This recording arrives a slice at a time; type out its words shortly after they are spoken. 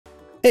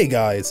Hey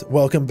guys,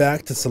 welcome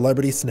back to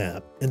Celebrity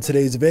Snap. In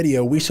today's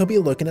video, we shall be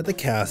looking at the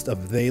cast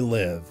of They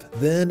Live,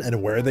 Then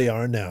and Where They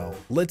Are Now.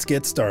 Let's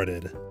get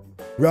started.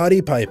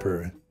 Roddy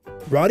Piper.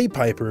 Roddy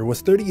Piper was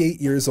 38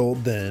 years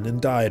old then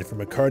and died from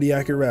a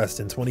cardiac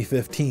arrest in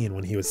 2015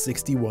 when he was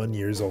 61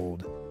 years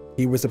old.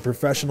 He was a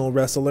professional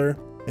wrestler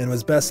and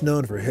was best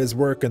known for his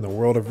work in the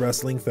World of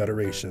Wrestling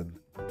Federation.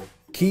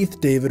 Keith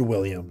David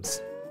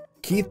Williams.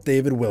 Keith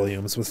David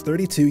Williams was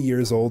 32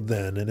 years old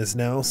then and is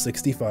now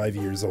 65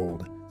 years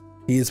old.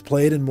 He has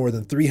played in more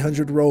than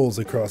 300 roles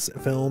across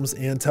films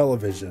and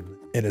television,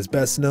 and is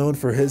best known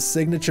for his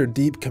signature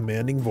deep,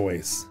 commanding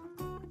voice.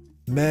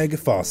 Meg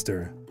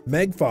Foster.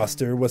 Meg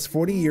Foster was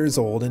 40 years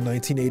old in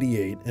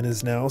 1988 and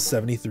is now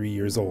 73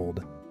 years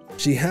old.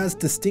 She has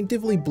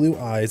distinctively blue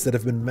eyes that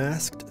have been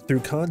masked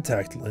through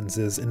contact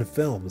lenses in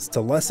films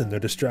to lessen their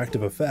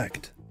distractive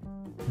effect.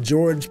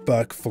 George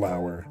Buck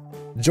Flower.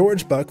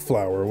 George Buck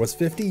Flower was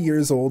 50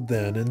 years old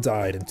then and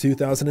died in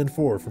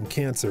 2004 from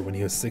cancer when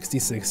he was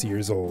 66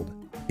 years old.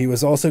 He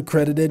was also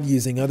credited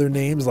using other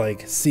names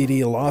like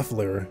C.D.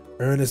 Loeffler,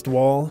 Ernest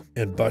Wall,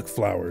 and Buck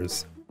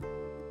Flowers.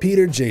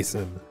 Peter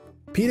Jason.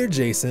 Peter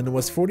Jason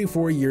was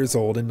 44 years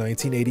old in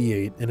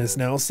 1988 and is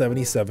now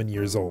 77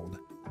 years old.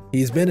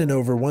 He's been in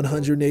over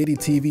 180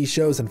 TV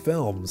shows and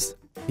films.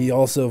 He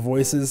also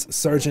voices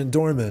Sergeant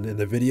Dorman in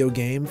the video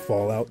game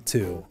Fallout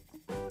 2.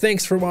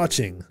 Thanks for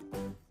watching.